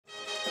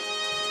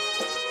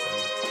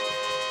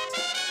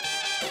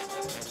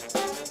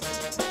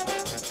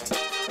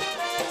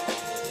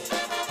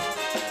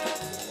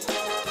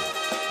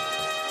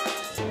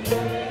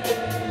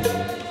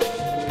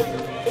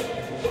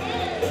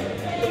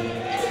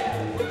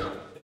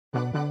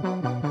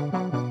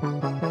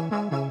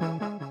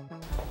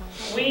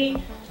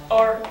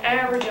are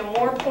averaging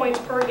more points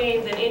per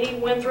game than any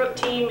Winthrop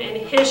team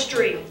in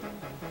history,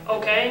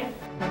 okay?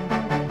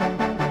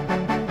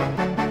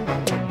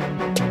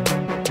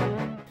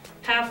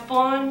 Have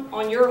fun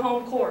on your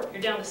home court.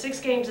 You're down to 6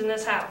 games in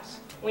this house.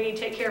 We need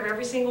to take care of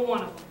every single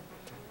one of them,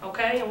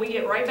 okay? And we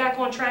get right back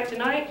on track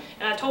tonight.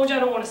 And I told you I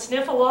don't want to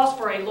sniff a loss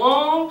for a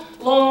long,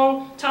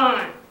 long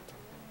time.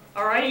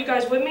 All right, you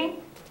guys with me?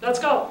 Let's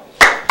go.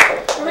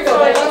 Here we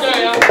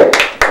go.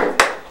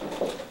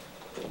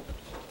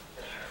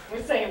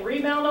 We're saying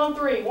rebound on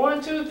 3.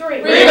 1, 2,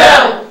 3.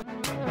 Rebound!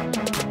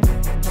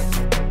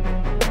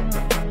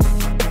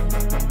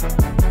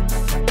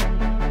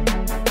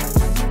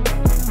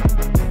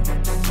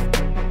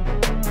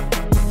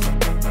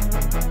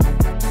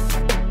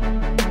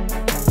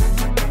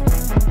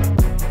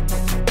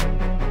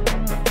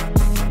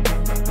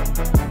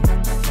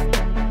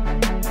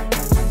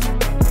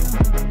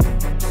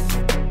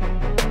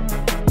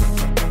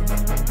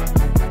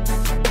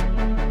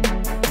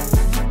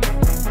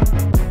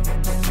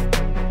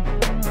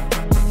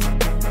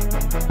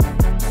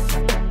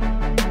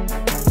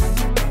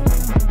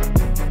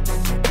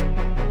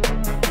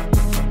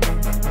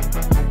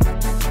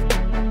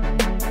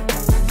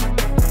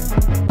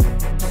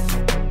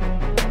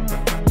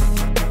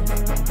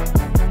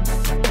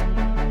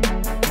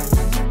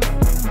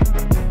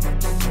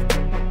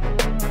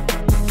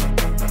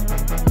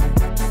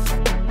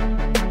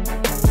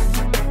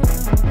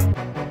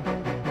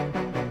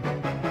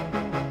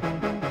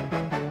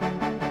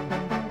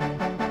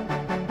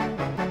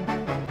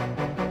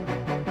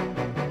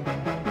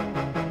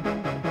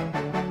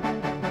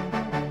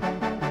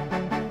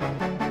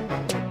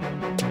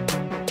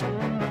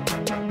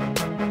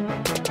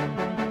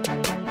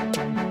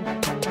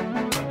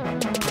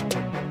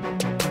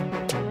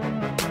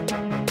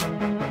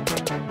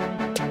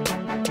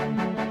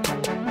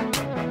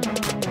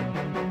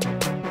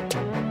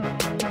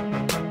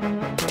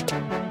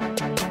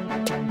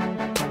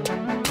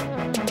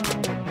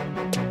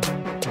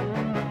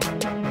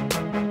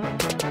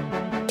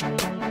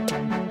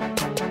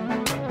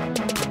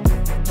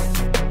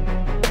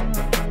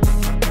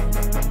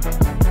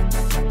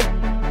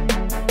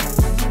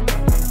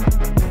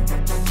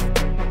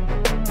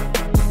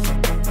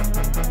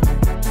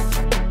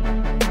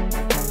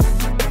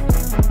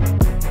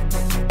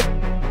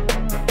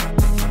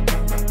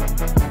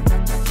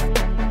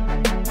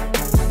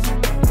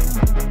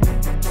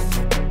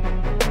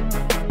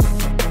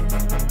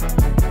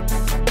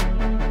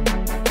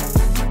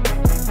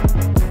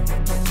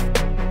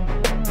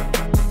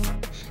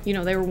 You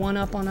know, they were one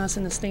up on us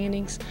in the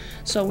standings,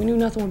 so we knew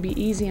nothing would be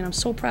easy, and I'm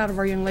so proud of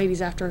our young ladies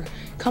after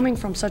coming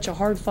from such a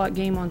hard-fought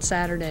game on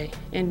Saturday,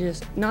 and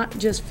just not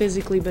just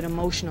physically but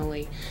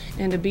emotionally,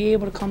 and to be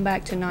able to come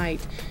back tonight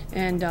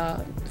and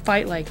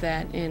fight like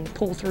that and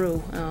pull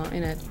through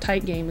in a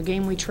tight game, a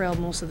game we trailed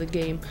most of the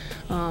game,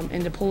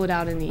 and to pull it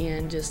out in the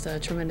end, just a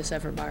tremendous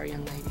effort by our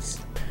young ladies.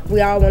 We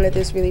all wanted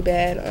this really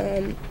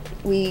bad.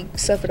 We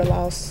suffered a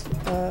loss,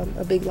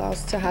 a big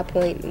loss to High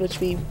Point,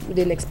 which we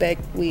didn't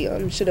expect. We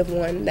should have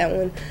won that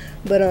one,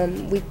 but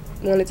we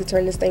wanted to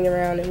turn this thing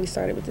around, and we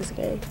started with this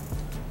game.